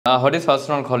What is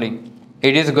personal calling?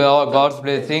 It is God's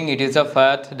blessing. It is a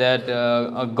fact that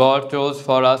God chose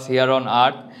for us here on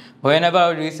earth.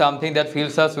 Whenever we do something that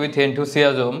fills us with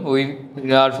enthusiasm, we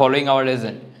are following our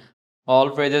legend.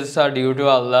 All praises are due to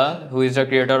Allah, who is the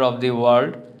creator of the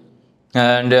world.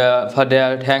 And for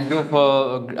that, thank you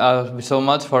for so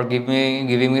much for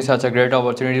giving me such a great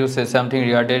opportunity to say something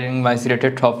regarding my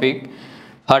selected topic.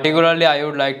 Particularly, I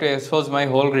would like to expose my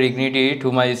whole dignity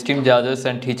to my esteemed judges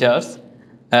and teachers.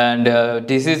 And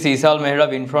this is Esal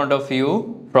Mehrab in front of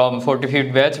you from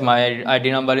 45th batch. My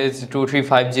ID number is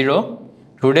 2350.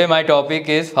 Today my topic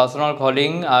is personal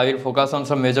calling. I will focus on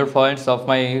some major points of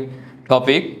my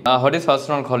topic. What is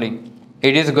personal calling?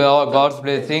 It is God's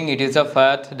blessing. It is a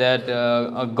fact that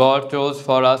God chose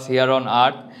for us here on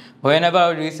earth.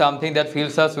 Whenever we do something that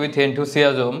fills us with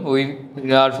enthusiasm, we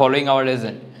are following our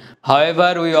legend.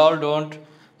 However, we all don't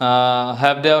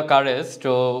have the courage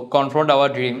to confront our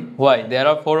dream. Why? There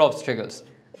are 4 obstacles.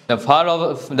 The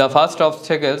first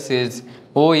obstacle is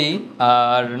we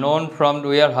are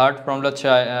heard from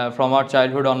our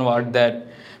childhood onward that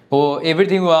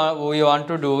everything we want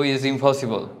to do is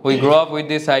impossible. We grow up with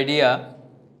this idea,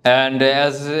 and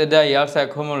as the years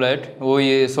accumulate,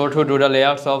 we sort of do the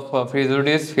layers of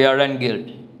prejudice, fear, and guilt.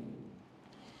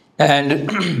 And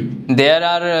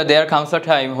there comes a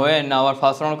time when our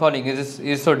personal calling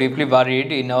is so deeply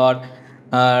buried in our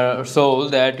soul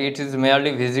that it is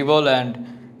merely visible,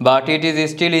 but it is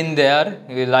still in there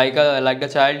like the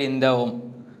child in the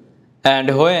womb.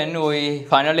 And when we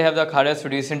finally have the courage to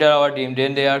recenter our dream,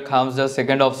 then there comes the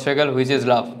second obstacle, which is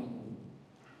love.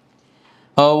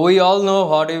 We all know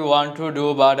what we want to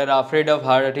do, but are afraid of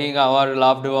hurting our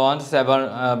loved ones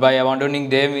by abandoning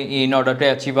them in order to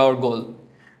achieve our goal.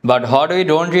 But what we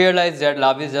don't realize that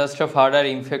love is just a further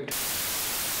infect,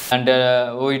 and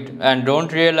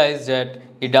don't realize that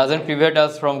it doesn't prevent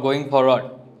us from going forward.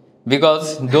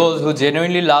 Because those who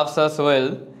genuinely loves us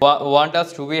well want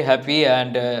us to be happy,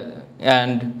 and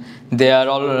they are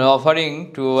all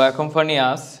offering to accompany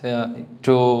us in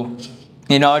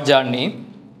our journey.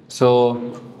 So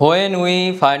when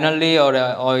we finally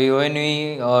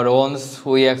once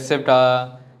we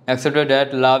accepted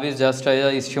that love is just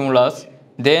a stimulus,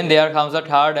 then there comes the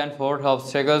third and fourth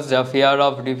obstacles: the fear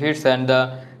of defeats and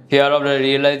the fear of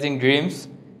realizing dreams,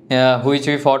 which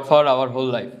we fought for our whole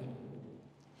life.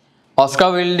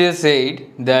 Oscar Wilde said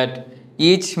that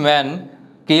each man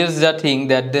kills the thing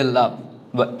that they love,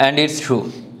 and it's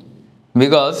true,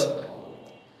 because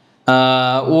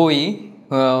we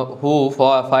who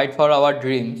fight for our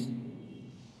dreams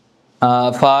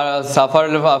suffer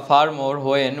far more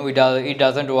when it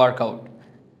doesn't work out,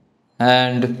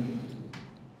 and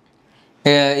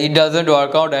it doesn't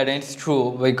work out, and it's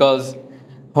true, because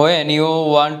when you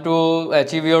want to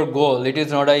achieve your goal, it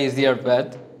is not an easier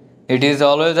path. It is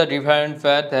always a different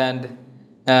path, and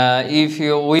if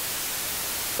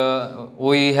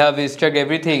we have struck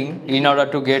everything in order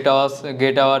to get our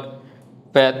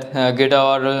path, get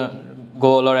our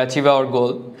goal or achieve our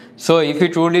goal. So if you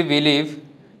truly believe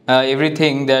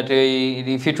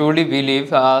if you truly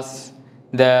believe us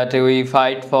that we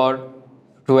fight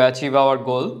to achieve our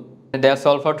goal, that's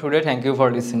all for today. Thank you for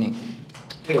listening.